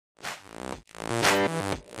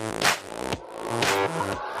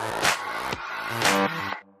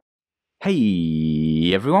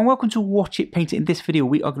Hey everyone, welcome to Watch It Paint It. In this video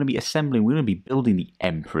we are going to be assembling, we're going to be building the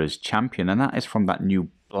Emperor's Champion, and that is from that new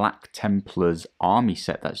Black Templars army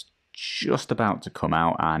set that's just about to come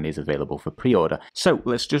out and is available for pre-order. So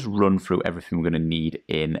let's just run through everything we're going to need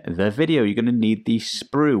in the video. You're going to need the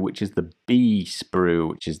sprue, which is the B sprue,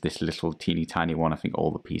 which is this little teeny tiny one. I think all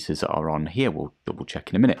the pieces are on here. We'll double check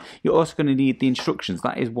in a minute. You're also going to need the instructions.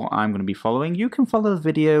 That is what I'm going to be following. You can follow the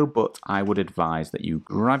video, but I would advise that you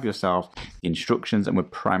grab yourself the instructions, and we're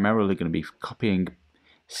primarily going to be copying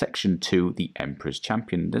Section 2, the Emperor's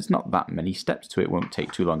Champion. There's not that many steps to it. It won't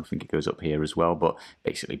take too long. I think it goes up here as well, but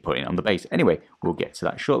basically putting it on the base. Anyway, we'll get to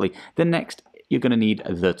that shortly. Then next, you're going to need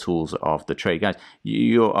the tools of the trade. Guys,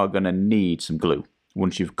 you are going to need some glue.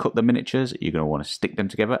 Once you've cut the miniatures, you're going to want to stick them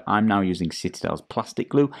together. I'm now using Citadel's plastic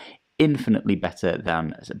glue. Infinitely better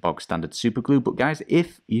than bog standard super glue. But guys,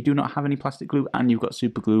 if you do not have any plastic glue and you've got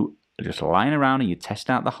super glue just lying around and you test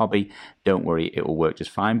out the hobby, don't worry, it will work just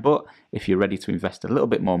fine. But if you're ready to invest a little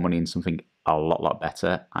bit more money in something a lot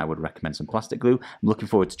better, I would recommend some plastic glue. I'm looking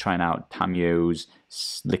forward to trying out Tamio's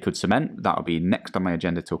liquid cement. That'll be next on my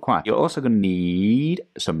agenda to acquire. You're also going to need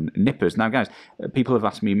some nippers. Now guys, people have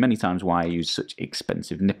asked me many times why I use such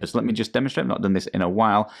expensive nippers. Let me just demonstrate. I've not done this in a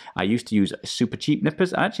while. I used to use super cheap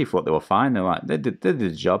nippers. I actually thought they were fine. They did the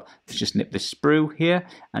job. Let's just nip this sprue here,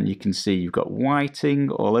 and you can see you've got whiting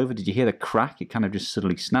all over. Did you hear the crack? It kind of just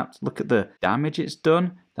suddenly snapped. Look at the damage it's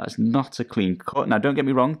done. That's not a clean cut. Now, don't get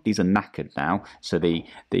me wrong; these are knackered now, so they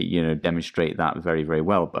demonstrate that very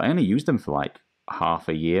well. But I only used them for like half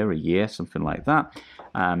a year, something like that.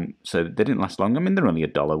 So they didn't last long. I mean, they're only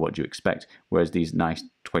 $1. What do you expect? Whereas these nice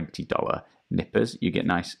 $20 nippers, you get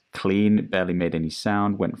nice, clean, barely made any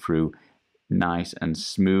sound, went through nice and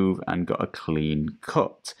smooth, and got a clean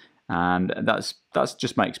cut. And that's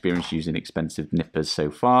just my experience using expensive nippers so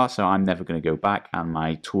far. So I'm never going to go back. And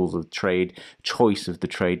my tools of trade, choice of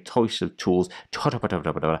tools,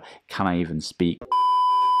 can I even speak?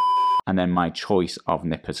 And then my choice of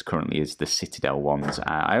nippers currently is the Citadel ones.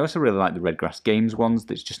 I also really like the Redgrass Games ones.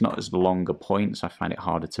 It's just not as long a point, so I find it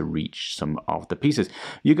harder to reach some of the pieces.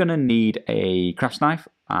 You're going to need a crafts knife,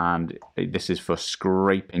 and this is for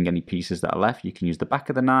scraping any pieces that are left. You can use the back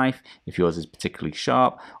of the knife if yours is particularly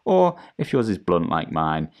sharp, or if yours is blunt like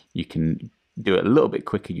mine, you can do it a little bit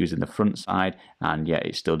quicker using the front side, and yeah,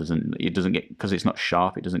 it doesn't get, because it's not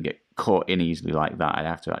sharp, it doesn't get caught in easily like that. I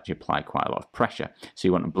have to actually apply quite a lot of pressure. So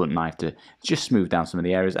you want a blunt knife to just smooth down some of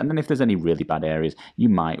the areas, and then if there's any really bad areas, you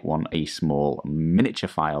might want a small miniature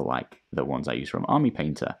file like the ones I use from Army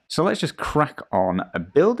Painter. So let's just crack on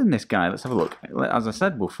building this guy. Let's have a look. As I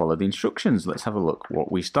said, we'll follow the instructions. Let's have a look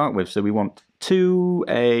what we start with. So we want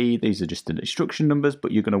these are just the instruction numbers,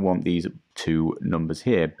 but you're going to want these two numbers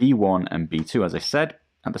here, B1 and B2. As I said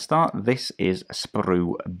at the start, this is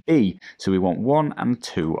sprue B. So we want 1 and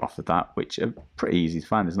 2 off of that, which are pretty easy to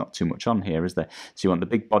find. There's not too much on here, is there? So you want the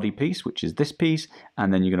big body piece, which is this piece,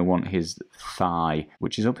 and then you're going to want his thigh,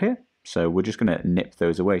 which is up here. So we're just going to nip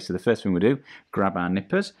those away. So the first thing we do, grab our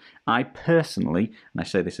nippers. I personally, and I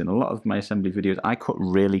say this in a lot of my assembly videos, I cut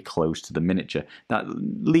really close to the miniature. That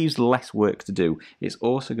leaves less work to do. It's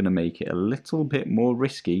also going to make it a little bit more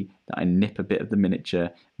risky that I nip a bit of the miniature,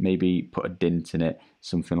 maybe put a dent in it,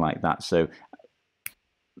 something like that. So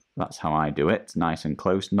that's how I do it, nice and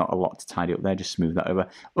close, not a lot to tidy up there, just smooth that over.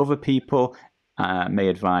 Other people may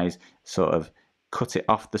advise sort of cut it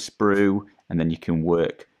off the sprue, and then you can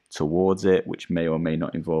work towards it, which may or may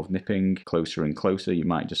not involve nipping closer and closer. You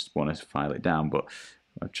might just want to file it down, but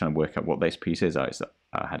I'm trying to work out what this piece is. I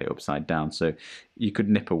had it upside down, so you could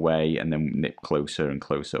nip away and then nip closer and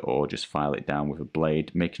closer, or just file it down with a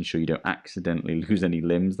blade, making sure you don't accidentally lose any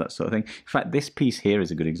limbs, that sort of thing. In fact, this piece here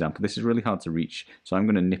is a good example. This is really hard to reach, so I'm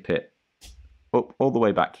going to nip it up all the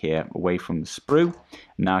way back here, away from the sprue.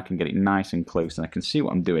 Now I can get it nice and close, and I can see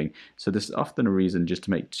what I'm doing. So there's often a reason just to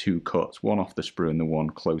make two cuts, one off the sprue and the one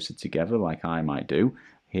closer together, like I might do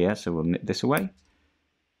here. So we'll nip this away,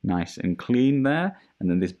 nice and clean there. And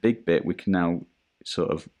then this big bit, we can now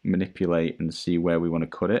sort of manipulate and see where we want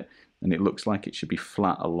to cut it. And it looks like it should be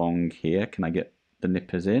flat along here. Can I get the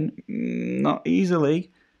nippers in? Not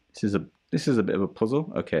easily. This is a bit of a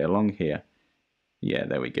puzzle. Okay, along here. Yeah,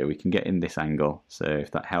 there we go. We can get in this angle. So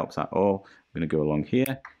if that helps at all, I'm going to go along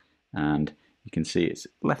here, and you can see it's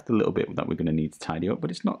left a little bit that we're going to need to tidy up,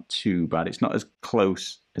 but it's not too bad. It's not as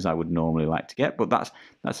close as I would normally like to get, but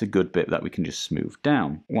that's a good bit that we can just smooth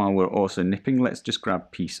down. While we're also nipping, let's just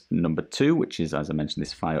grab piece number 2, which is, as I mentioned,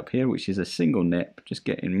 this thigh up here, which is a single nip. Just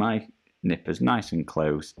getting my nippers nice and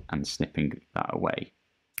close and snipping that away.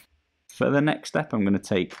 For the next step, I'm going to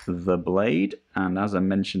take the blade, and as I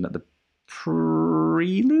mentioned at the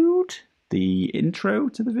prelude, the intro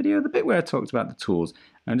to the video, the bit where I talked about the tools.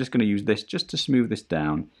 I'm just going to use this just to smooth this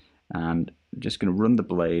down, and I'm just going to run the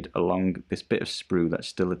blade along this bit of sprue that's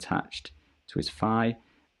still attached to his thigh.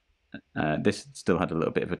 This still had a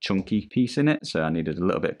little bit of a chunky piece in it, so I needed a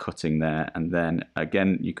little bit of cutting there. And then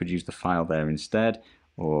again, you could use the file there instead,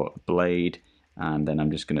 or a blade, and then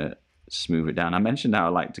I'm just going to smooth it down. I mentioned how I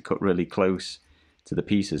like to cut really close to the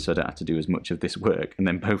pieces so I don't have to do as much of this work, and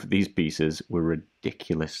then both of these pieces were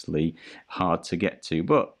ridiculously hard to get to,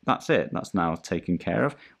 but that's it, that's now taken care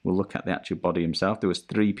of. We'll look at the actual body himself. There was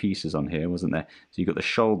 3 pieces on here, wasn't there? So you got the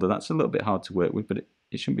shoulder, that's a little bit hard to work with, but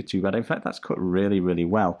it shouldn't be too bad. In fact, that's cut really, really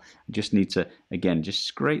well. I just need to, again, just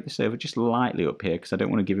scrape this over just lightly up here, because I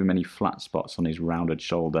don't want to give him any flat spots on his rounded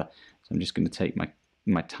shoulder. So I'm just going to take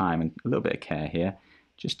my time and a little bit of care here,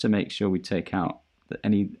 just to make sure we take out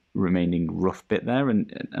any remaining rough bit there.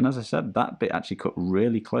 And as I said, that bit actually cut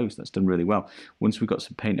really close. That's done really well. Once we've got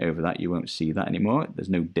some paint over that, you won't see that anymore. There's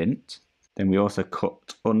no dent. Then we also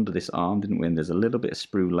cut under this arm, didn't we? And there's a little bit of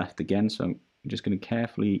sprue left again, so I'm just going to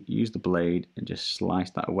carefully use the blade and just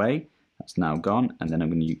slice that away. That's now gone. And then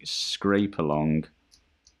I'm going to scrape along.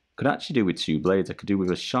 Could actually do with 2 blades. I could do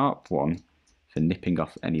with a sharp one for nipping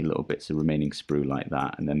off any little bits of remaining sprue like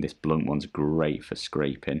that, and then this blunt one's great for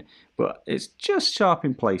scraping, but it's just sharp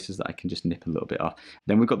in places that I can just nip a little bit off.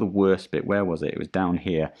 Then we've got the worst bit. Where was it? It was down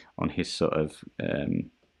here on his sort of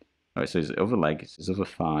oh, so his other leg, it's his other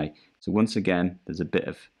thigh. So once again, there's a bit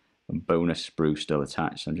of a bonus sprue still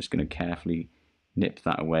attached, so I'm just going to carefully nip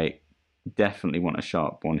that away. Definitely want a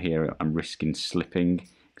sharp one here. I'm risking slipping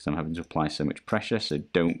because I'm having to apply so much pressure, so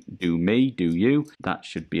don't do me, do you. That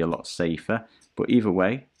should be a lot safer. But either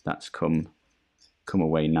way, that's come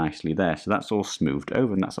away nicely there. So that's all smoothed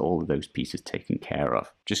over, and that's all of those pieces taken care of.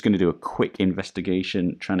 Just going to do a quick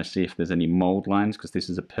investigation, trying to see if there's any mold lines, because this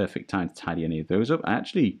is a perfect time to tidy any of those up. I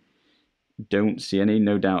actually don't see any.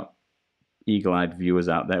 No doubt eagle-eyed viewers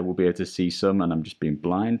out there will be able to see some, and I'm just being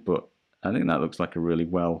blind, but I think that looks like a really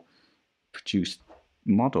well produced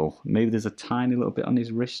model. Maybe there's a tiny little bit on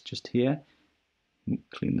his wrist just here.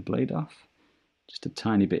 Clean the blade off. Just a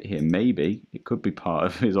tiny bit here. Maybe it could be part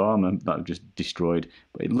of his armor that I've just destroyed,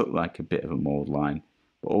 but it looked like a bit of a mold line.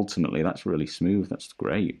 But ultimately, that's really smooth. That's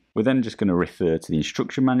great. We're then just going to refer to the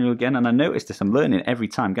instruction manual again. And I noticed this, I'm learning every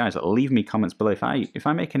time. Guys, leave me comments below. If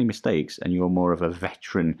I make any mistakes and you're more of a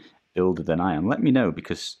veteran builder than I am, let me know,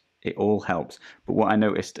 because it all helps. But what I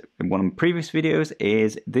noticed in one of my previous videos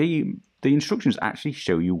is the instructions actually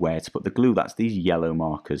show you where to put the glue. That's these yellow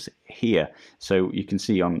markers here. So you can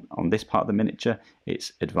see on this part of the miniature,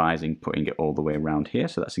 it's advising putting it all the way around here.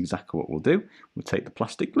 So that's exactly what we'll do. We'll take the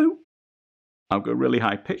plastic glue. I'll go really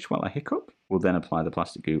high pitch while I hiccup. We'll then apply the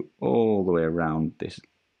plastic glue all the way around this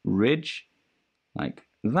ridge, like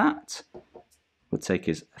that. We'll take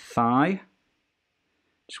his thigh,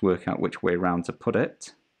 just work out which way around to put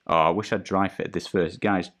it. Oh, I wish I'd dry fitted this first.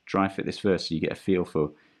 Guys, dry fit this first so you get a feel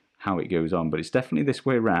for how it goes on. But it's definitely this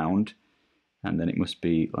way around, and then it must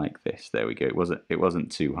be like this. There we go. It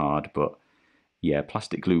wasn't too hard, but yeah,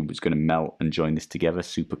 plastic glue was going to melt and join this together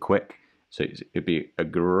super quick. So it'd be a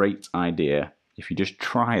great idea if you just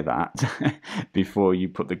try that before you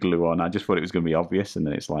put the glue on. I just thought it was going to be obvious, and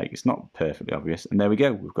then it's like, it's not perfectly obvious. And there we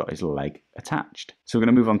go, we've got his leg attached. So we're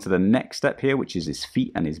going to move on to the next step here, which is his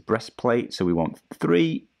feet and his breastplate. So we want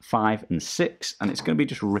 3, 5, and 6, and it's going to be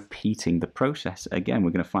just repeating the process. Again,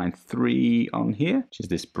 we're going to find 3 on here, which is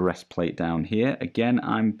this breastplate down here. Again,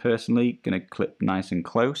 I'm personally going to clip nice and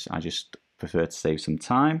close. I just prefer to save some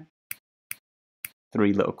time.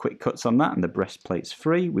 3 little quick cuts on that, and the breastplate's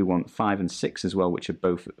free. We want 5 and 6 as well, which are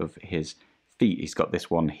both of his feet. He's got this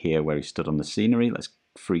one here where he stood on the scenery. Let's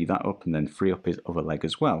free that up and then free up his other leg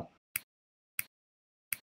as well.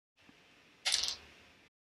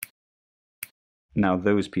 Now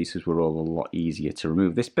those pieces were all a lot easier to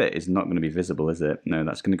remove. This bit is not going to be visible, is it? No,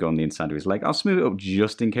 that's going to go on the inside of his leg. I'll smooth it up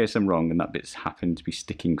just in case I'm wrong and that bit's happened to be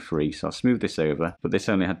sticking free. So I'll smooth this over. But this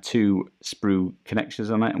only had 2 sprue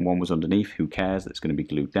connections on it, and one was underneath. Who cares? That's going to be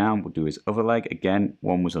glued down. We'll do his other leg. Again,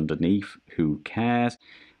 one was underneath. Who cares?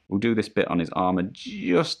 We'll do this bit on his armor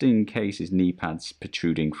just in case his knee pad's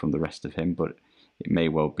protruding from the rest of him, but it may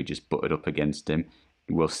well be just butted up against him.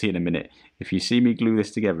 We'll see in a minute. If you see me glue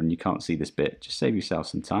this together and you can't see this bit, just save yourself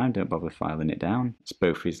some time. Don't bother filing it down. It's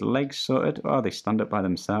both his legs sorted. Oh, they stand up by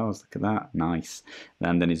themselves. Look at that. Nice.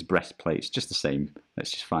 And then his breastplate's just the same.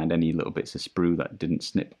 Let's just find any little bits of sprue that didn't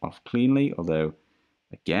snip off cleanly. Although,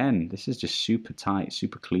 again, this is just super tight,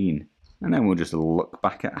 super clean. And then we'll just look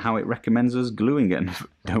back at how it recommends us gluing it. And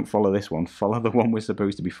don't follow this one, follow the one we're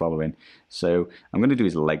supposed to be following. So I'm going to do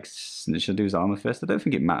his legs. Should I do his armor first? I don't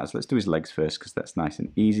think it matters. Let's do his legs first because that's nice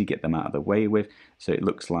and easy. Get them out of the way with. So it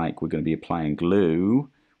looks like we're going to be applying glue.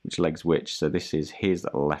 Which leg's which? So this is his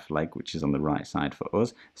left leg, which is on the right side for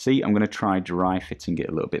us. See, I'm going to try dry fitting it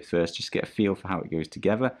a little bit first, just get a feel for how it goes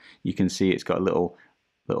together. You can see it's got a little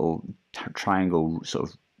triangle sort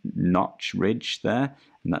of notch ridge there,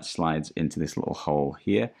 and that slides into this little hole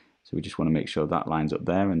here. So we just want to make sure that lines up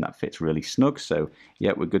there and that fits really snug. So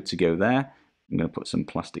yeah, we're good to go there. I'm going to put some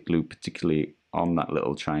plastic glue particularly on that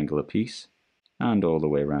little triangular piece and all the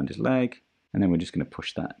way around his leg. And then we're just going to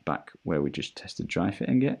push that back where we just tested dry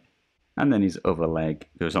fitting it. And then his other leg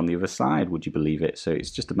goes on the other side, would you believe it? So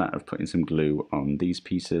it's just a matter of putting some glue on these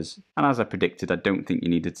pieces. And as I predicted, I don't think you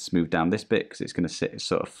needed to smooth down this bit because it's going to sit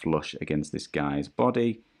sort of flush against this guy's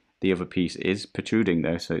body. The other piece is protruding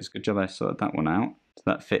though, so it's a good job I sorted that one out. So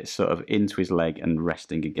that fits sort of into his leg and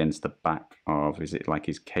resting against the back of, is it like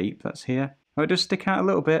his cape that's here? Oh, it does stick out a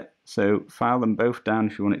little bit. So file them both down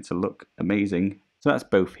if you want it to look amazing. So that's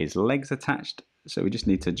both his legs attached. So we just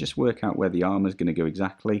need to work out where the armor is going to go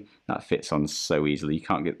exactly. That fits on so easily. You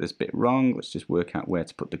can't get this bit wrong. Let's just work out where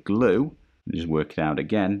to put the glue. And just work it out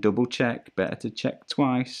again. Double check. Better to check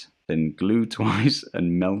twice. Then glue twice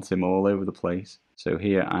and melt him all over the place. So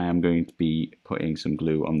here I am going to be putting some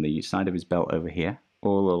glue on the side of his belt over here.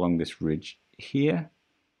 All along this ridge here.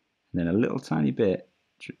 And then a little tiny bit,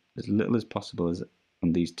 as little as possible, as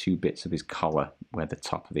on these two bits of his collar where the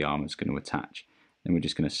top of the armor is going to attach. Then we're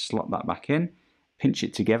just going to slot that back in, pinch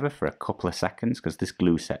it together for a couple of seconds because this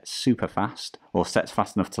glue sets super fast, or sets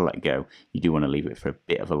fast enough to let go. You do want to leave it for a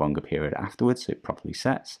bit of a longer period afterwards so it properly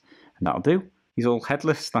sets, and that'll do. He's all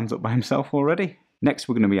headless, stands up by himself already. Next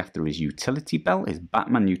we're going to be after his utility belt, his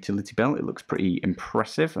Batman utility belt. It looks pretty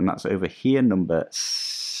impressive, and that's over here,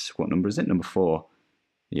 what number is it? Number 4.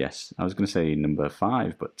 Yes, I was going to say number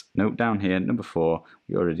 5, but note down here, number 4.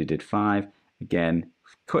 We already did 5. Again,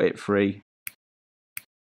 cut it free.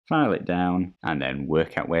 File it down and then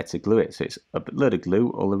work out where to glue it. So it's a load of glue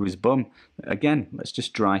all over his bum. Again, let's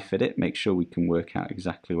just dry fit it, make sure we can work out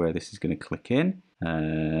exactly where this is going to click in.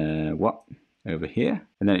 Over here.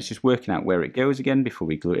 And then it's just working out where it goes again before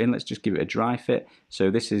we glue it in. Let's just give it a dry fit.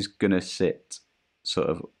 So this is going to sit sort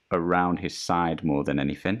of around his side more than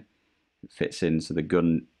anything. It fits in, so the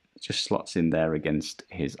gun just slots in there against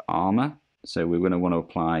his armor. So we're going to want to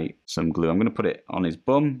apply some glue. I'm going to put it on his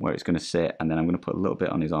bum where it's going to sit, and then I'm going to put a little bit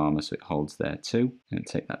on his armor so it holds there too. I'm going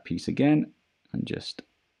to take that piece again and just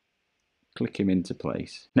click him into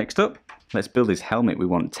place. Next up, let's build his helmet. We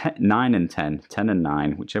want 9 and 10, 10 and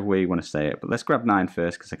 9, whichever way you want to say it. But let's grab 9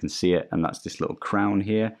 first because I can see it, and that's this little crown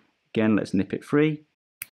here. Again, let's nip it free.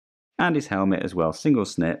 And his helmet as well, single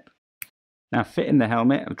snip. Now fitting the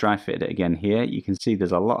helmet, I've dry fitted it again here. You can see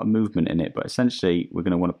there's a lot of movement in it, but essentially we're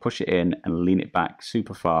going to want to push it in and lean it back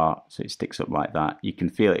super far so it sticks up like that. You can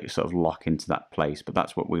feel it sort of lock into that place, but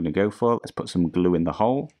that's what we're going to go for. Let's put some glue in the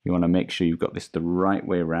hole. You want to make sure you've got this the right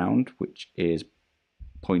way around, which is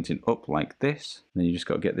pointing up like this. Then you just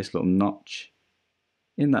got to get this little notch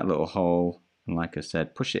in that little hole. And like I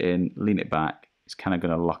said, push it in, lean it back. It's kind of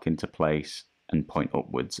going to lock into place and point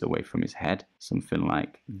upwards away from his head. Something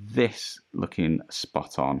like this, looking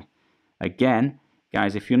spot on. Again,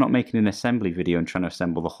 guys, if you're not making an assembly video and trying to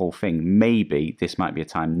assemble the whole thing, maybe this might be a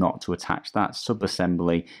time not to attach that.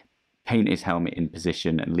 Sub-assembly, paint his helmet in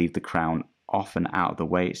position and leave the crown off and out of the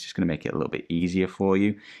way. It's just going to make it a little bit easier for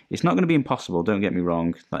you. It's not going to be impossible, don't get me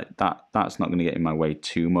wrong. Like that's not going to get in my way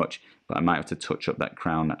too much, but I might have to touch up that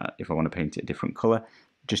crown if I want to paint it a different color.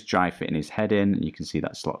 Just dry fitting his head in, and you can see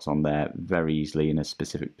that slots on there very easily in a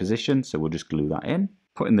specific position, so we'll just glue that in.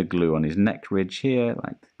 Putting the glue on his neck ridge here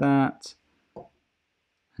like that,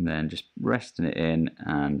 and then just resting it in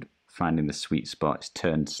and finding the sweet spot. It's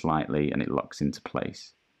turned slightly and it locks into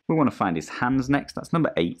place. We want to find his hands next. That's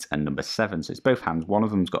number 8 and number 7, so it's both hands. One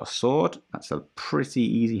of them's got a sword. That's a pretty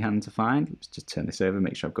easy hand to find. Let's just turn this over,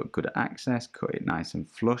 make sure I've got good access, cut it nice and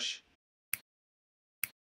flush.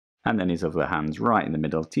 And then his other hand's right in the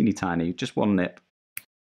middle, teeny tiny, just one nip.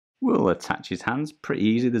 We'll attach his hands pretty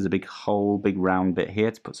easy. There's a big hole, big round bit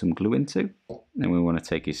here to put some glue into. Then we want to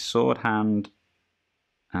take his sword hand,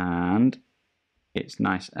 and it's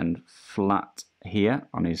nice and flat here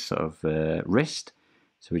on his sort of wrist.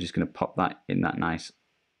 So we're just going to pop that in that nice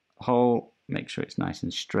hole, make sure it's nice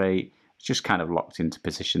and straight. It's just kind of locked into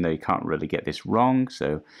position there. You can't really get this wrong,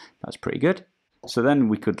 so that's pretty good. So then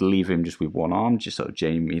we could leave him just with one arm, just sort of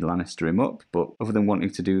Jamie Lannister him up. But other than wanting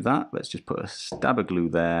to do that, let's just put a stab of glue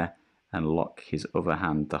there and lock his other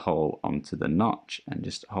hand, the hole, onto the notch and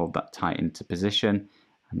just hold that tight into position.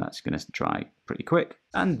 And that's going to dry pretty quick.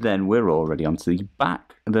 And then we're already onto the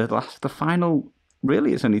back. The final,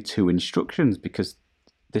 really, it's only 2 instructions because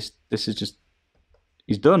this is just,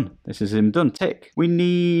 he's done. This is him done, tick. We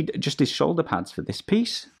need just his shoulder pads for this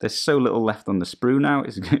piece. There's so little left on the sprue now,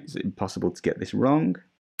 it's impossible to get this wrong.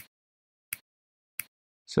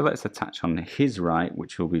 So let's attach on his right,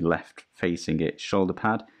 which will be left facing it, shoulder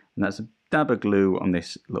pad. And that's a dab of glue on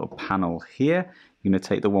this little panel here. You're going to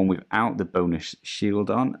take the one without the bonus shield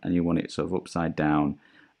on, and you want it sort of upside down.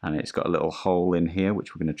 And it's got a little hole in here,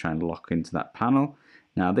 which we're going to try and lock into that panel.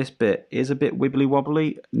 Now this bit is a bit wibbly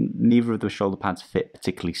wobbly. Neither of the shoulder pads fit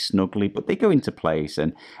particularly snugly, but they go into place.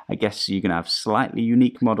 And I guess you're going to have slightly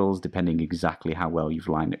unique models depending exactly how well you've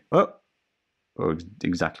lined it up, or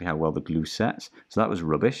exactly how well the glue sets. So that was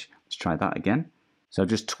rubbish. Let's try that again. So I've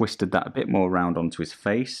just twisted that a bit more around onto his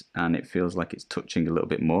face, and it feels like it's touching a little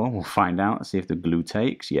bit more. We'll find out, see if the glue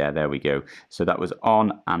takes. Yeah, there we go. So that was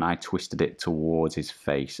on, and I twisted it towards his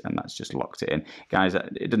face, and that's just locked it in. Guys,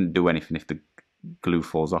 it doesn't do anything if the glue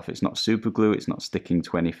falls off. It's not super glue, it's not sticking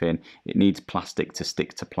to anything. It needs plastic to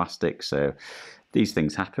stick to plastic, so these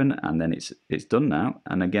things happen, and then it's done now.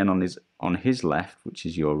 And again, on his left, which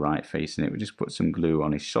is your right facing it, we just put some glue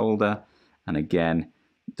on his shoulder, and again,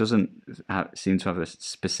 doesn't seem to have a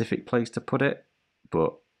specific place to put it,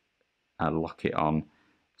 but I'll lock it on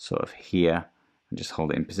sort of here and just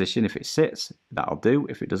hold it in position. If it sits, that'll do.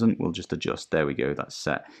 If it doesn't, we'll just adjust. There we go, that's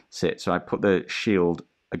set. Sit. So I put the shield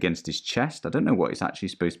against his chest. I don't know what it's actually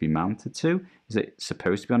supposed to be mounted to. Is it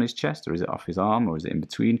supposed to be on his chest, or is it off his arm, or is it in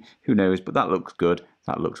between? Who knows, but that looks good.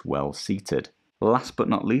 That looks well seated. Last but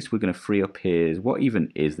not least, we're going to free up his, what even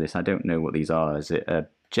is this? I don't know what these are. Is it a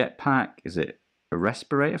jetpack? Is it a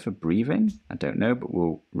respirator for breathing? I don't know, but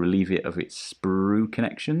we'll relieve it of its sprue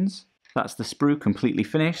connections. That's the sprue completely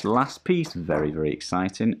finished. Last piece, very, very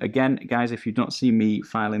exciting. Again, guys, if you've not seen me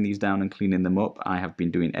filing these down and cleaning them up, I have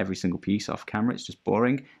been doing every single piece off camera. It's just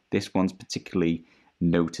boring. This one's particularly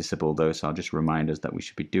noticeable though, so I'll just remind us that we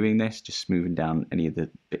should be doing this, just smoothing down any of the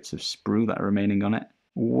bits of sprue that are remaining on it.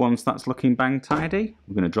 Once that's looking bang tidy,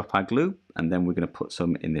 we're going to drop our glue, and then we're going to put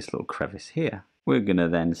some in this little crevice here. We're going to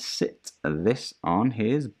then sit this on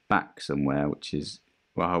his back somewhere, which is,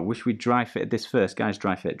 well, I wish we'd dry fitted this first. Guys,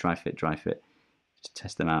 dry fit, dry fit, dry fit. Just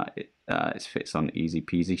test them out. It fits on easy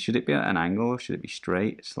peasy. Should it be at an angle, or should it be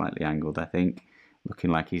straight? Slightly angled, I think. Looking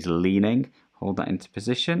like he's leaning. Hold that into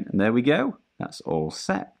position, and there we go. That's all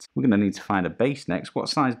set. We're going to need to find a base next. What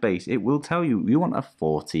size base? It will tell you. You want a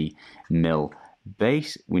 40mm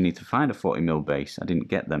base. We need to find a 40mm base. I didn't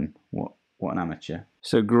get them. What an amateur.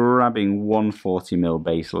 So grabbing one 40mm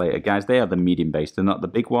base later. Guys, they are the medium base. They're not the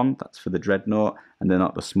big one. That's for the Dreadnought. And they're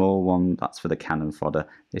not the small one. That's for the cannon fodder.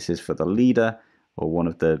 This is for the leader, or one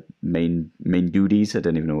of the main duties. I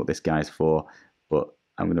don't even know what this guy's for. But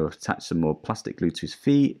I'm going to attach some more plastic glue to his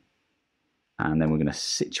feet. And then we're going to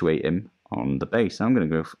situate him on the base. I'm going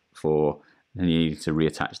to go for, and you need to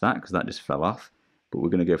reattach that because that just fell off. But we're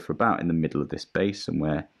going to go for about in the middle of this base,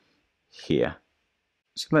 somewhere here.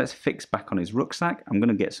 So let's fix back on his rucksack. I'm going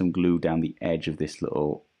to get some glue down the edge of this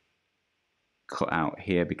little cutout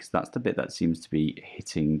here, because that's the bit that seems to be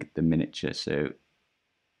hitting the miniature. So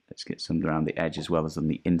let's get some around the edge as well as on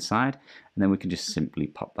the inside, and then we can just simply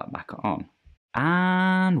pop that back on.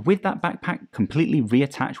 And with that backpack completely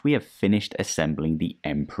reattached, we have finished assembling the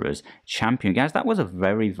Emperor's Champion. Guys, that was a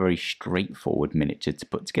very, very straightforward miniature to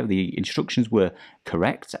put together. The instructions were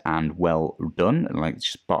correct and well done, like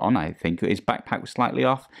spot on. I think his backpack was slightly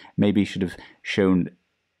off. Maybe he should have shown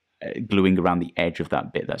gluing around the edge of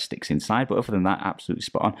that bit that sticks inside, but other than that, absolutely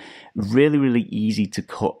spot on. Really, really easy to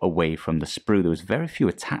cut away from the sprue. There was very few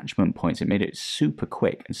attachment points. It made it super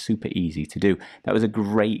quick and super easy to do. That was a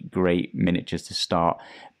great miniature to start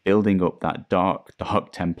building up that dark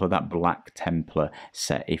Templar, that black Templar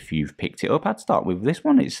set. If you've picked it up, I'd start with this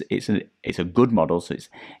one. It's a good model, so it's,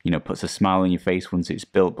 you know, puts a smile on your face once it's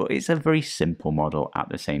built, but it's a very simple model at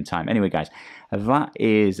the same time. Anyway, guys, that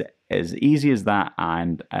is as easy as that,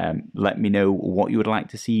 and let me know what you would like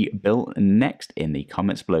to see built next in the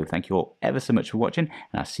comments below. Thank you all ever so much for watching,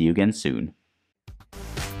 and I'll see you again soon.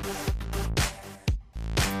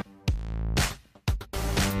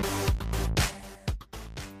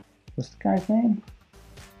 What's the guy's name?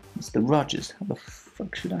 Mr. Rogers. How the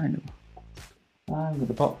fuck should I know? With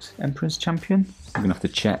the box. Emperor's Champion? I'm gonna have to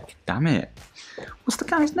check. Damn it. What's the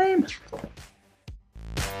guy's name?